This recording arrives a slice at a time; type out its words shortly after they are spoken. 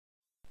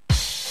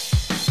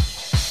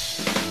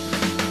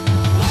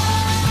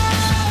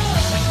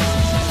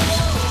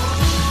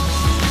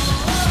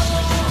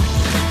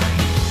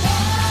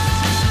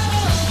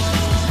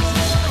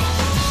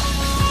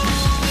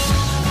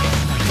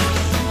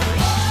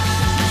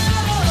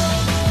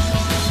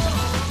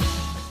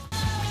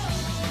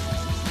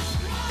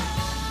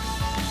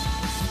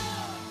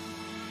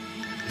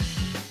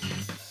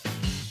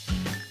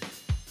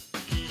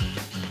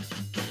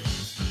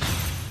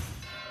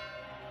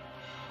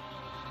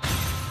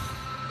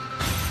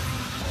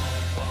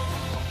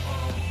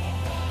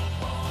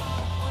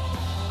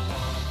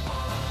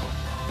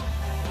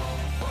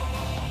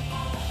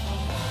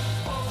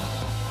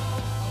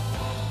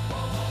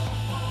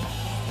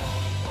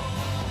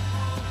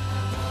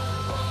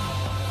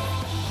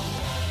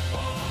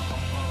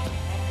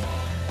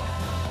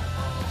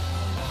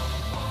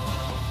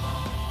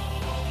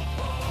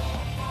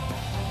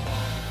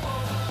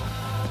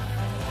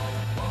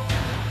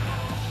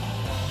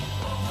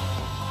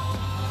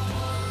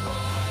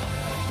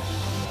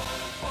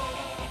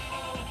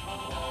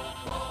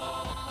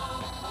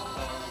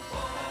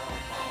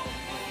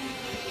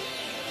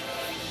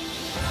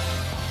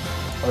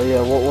Oh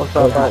yeah, what's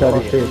that about?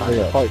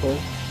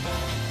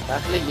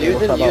 Actually,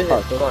 use it. Go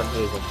on,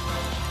 use it.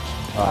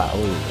 Alright, I'll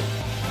use it.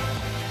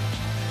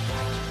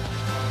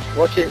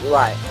 Watch it,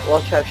 right,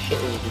 watch how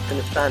shitty he's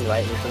gonna stand,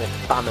 right, and he's gonna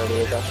spam a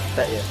laser,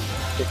 bet you.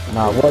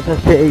 No, what the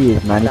shit he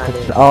is, man, he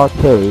puts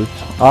R2,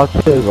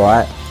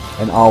 right,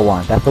 and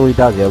R1, that's all he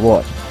does here,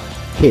 watch.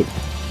 Kick.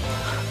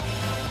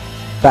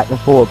 Back and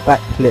forward,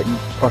 back flip and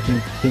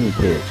fucking thingy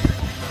kick.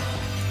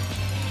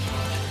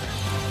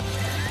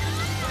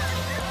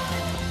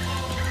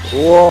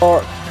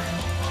 What?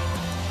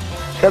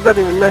 I don't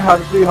even know how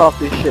to do half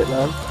this shit,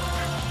 man.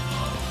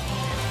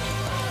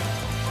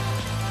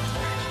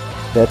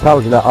 Yeah, I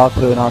told you that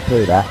R2 and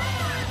R2 that.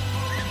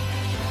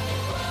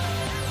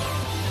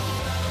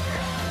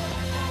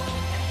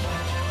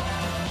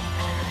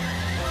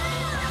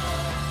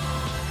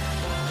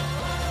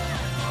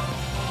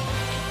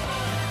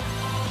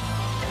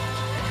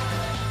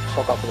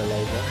 Fuck up with the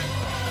laser.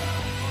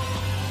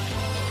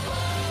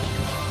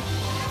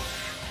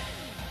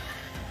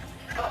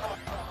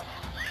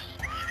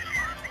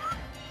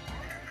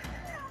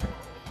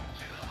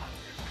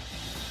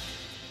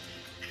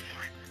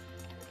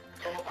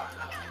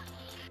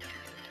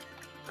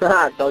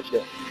 Haha, dodged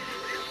it.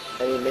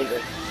 I didn't make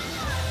it.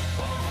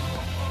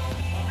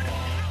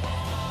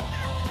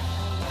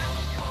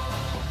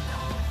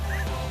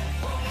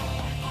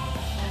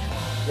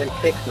 Then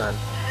 6, man.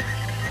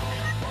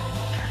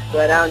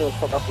 Go down and you'll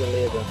fuck up your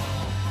laser.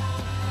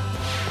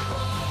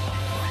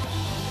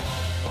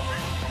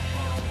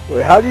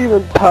 Wait, how do you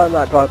even turn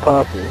that guy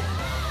purple?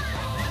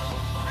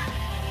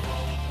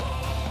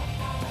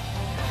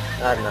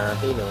 I don't know,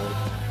 he knows.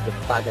 The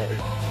faggot is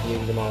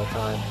using them all the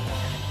time.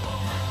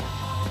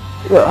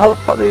 Look, how the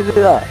fuck do you do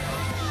that?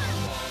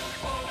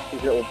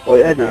 These little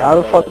Wait, Eddie, how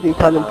the fuck do you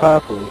turn him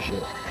purple and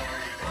shit?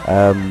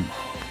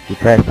 You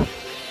press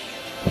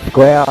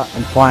square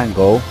and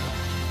triangle.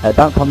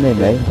 Don't come near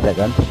me,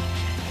 second.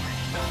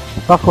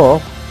 Fuck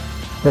off.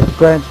 Press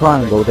square and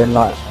triangle, then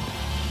like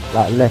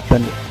left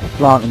and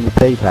slant on the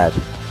D-pad.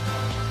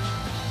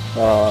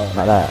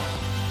 Like that.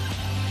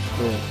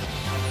 Yeah.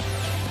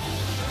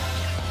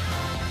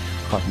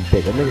 Fucking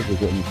shit, they're literally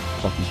getting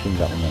fucking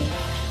things up on me.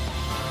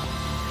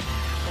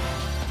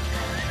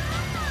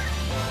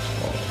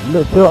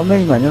 Look, see what I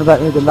mean, man? You're about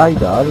to do the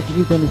laser. Look at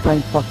you doing the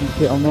same fucking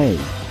shit on me.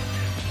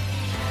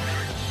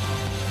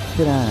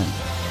 Sit down.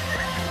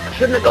 I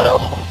shouldn't have got it.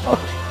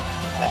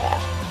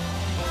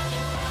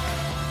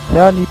 See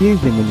how you use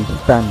him when you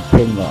stand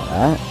king like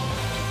that?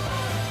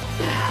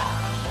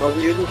 I was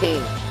using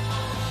King.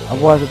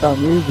 Otherwise I don't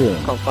use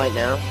him. Can't fight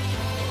now.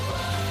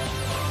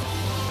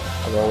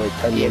 I'm always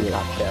 10 Game minutes.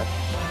 capture.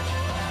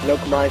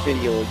 Look my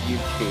video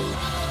YouTube.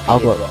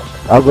 I've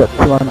got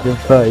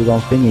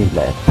 231 thingies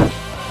left.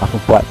 I can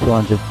fight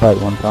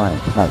 231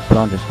 times. No,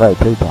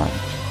 232 times.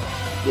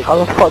 How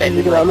the fuck did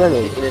you get that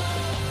many?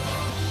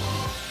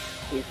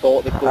 We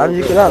bought the gold. How did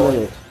you get that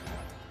many?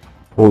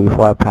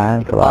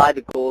 £45 for Buy like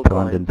the gold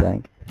 200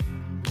 tank.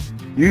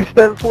 You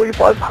spent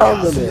 £45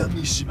 on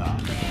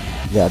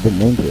it? Yeah, I didn't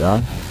mean to,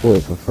 I bought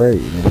it for free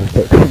and it just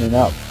kept coming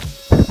up.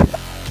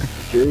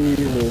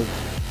 Jesus.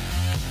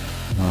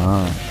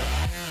 Ah.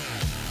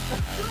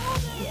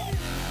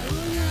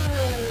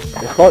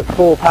 It's like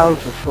 £4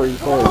 for 3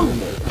 coins,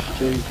 isn't it? It's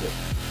stupid.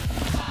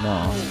 No,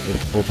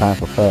 it's £4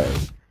 for 30.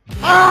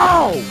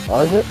 Ow!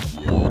 Oh, is it?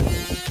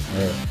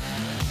 Yeah.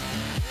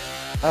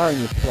 Oh,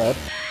 you pleb.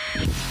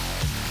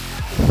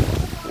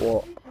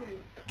 What?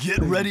 Get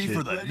ready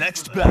for the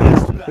next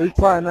battle. Who's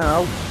playing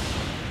now?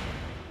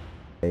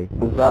 Hey.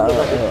 Was that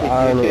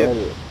Aaron or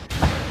Eddie?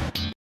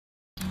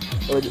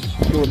 Or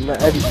Jordan,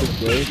 that Eddie could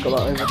do, he's got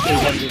like over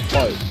 200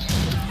 fights.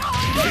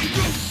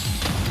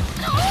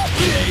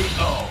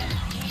 KO.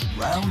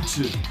 Round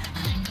 2.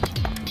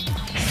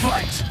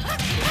 Fight.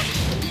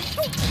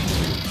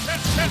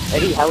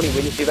 Eddie, how many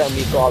wins do you reckon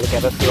we've got all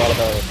together through all of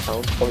our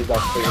accounts? Probably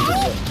about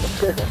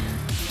 300.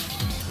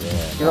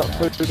 Yeah. You're not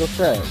food or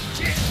sex?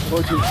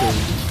 What do you do?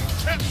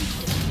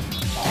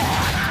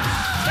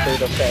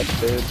 Food or sex,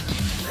 dude.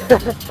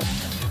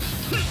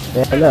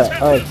 Yeah, look,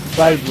 oh,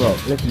 Slave Rock,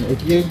 listen,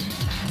 if you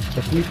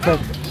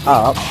press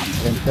up,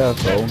 then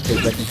circle, and keep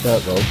pressing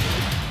circle,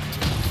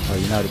 oh,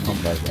 you know the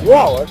combo then.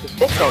 Whoa, that's a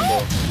sick combo.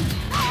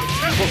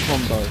 What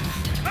combo?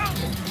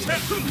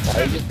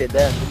 Oh, you just did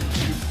that.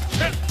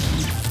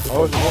 I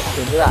wasn't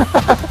watching. Look at that.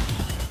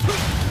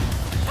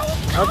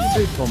 How do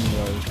you do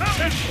combos?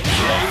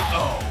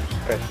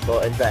 Press the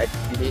buttons that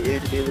you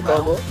need to do the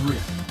combo.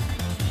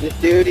 This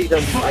dude, he's on,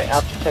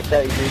 I've just checked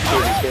out his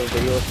YouTube, he's doing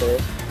videos for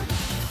this.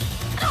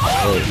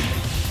 Oh,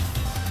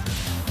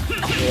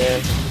 Yeah.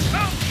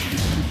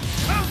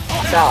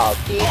 Stop,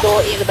 you go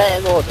in the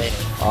bad mode, man.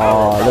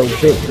 oh little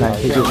bitch, man,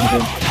 keep getting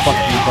them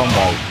fucking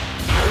combos.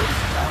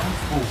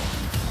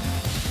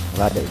 I've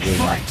had it really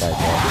nice, guys.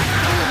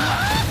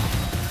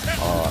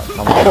 Oh,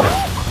 come on.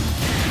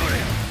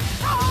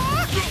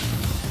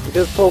 You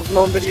just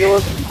Pokemon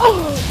videos?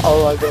 Oh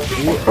my god.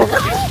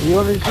 You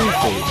on his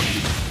YouTube?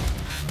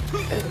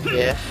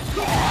 Yeah.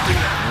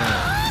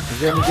 Is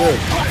he any good?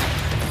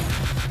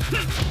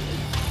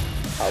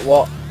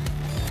 What?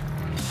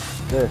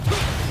 this?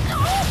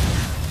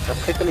 I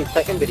clicked on his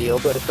second video,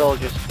 but it's all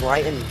just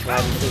writing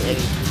rather than any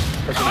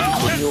fucking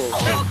videos.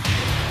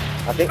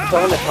 I think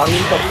someone that can't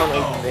even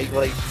can't make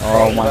like.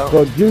 Oh my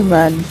god, you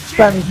man,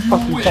 spam his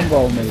fucking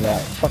combo on me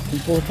like fucking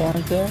 4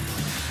 times there.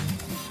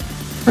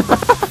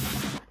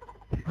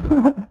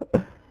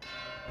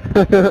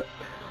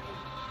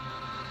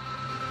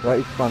 Right,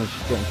 he's Spanish,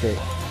 getting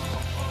kicked.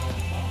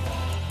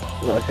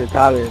 No, it's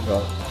Italian,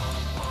 bro.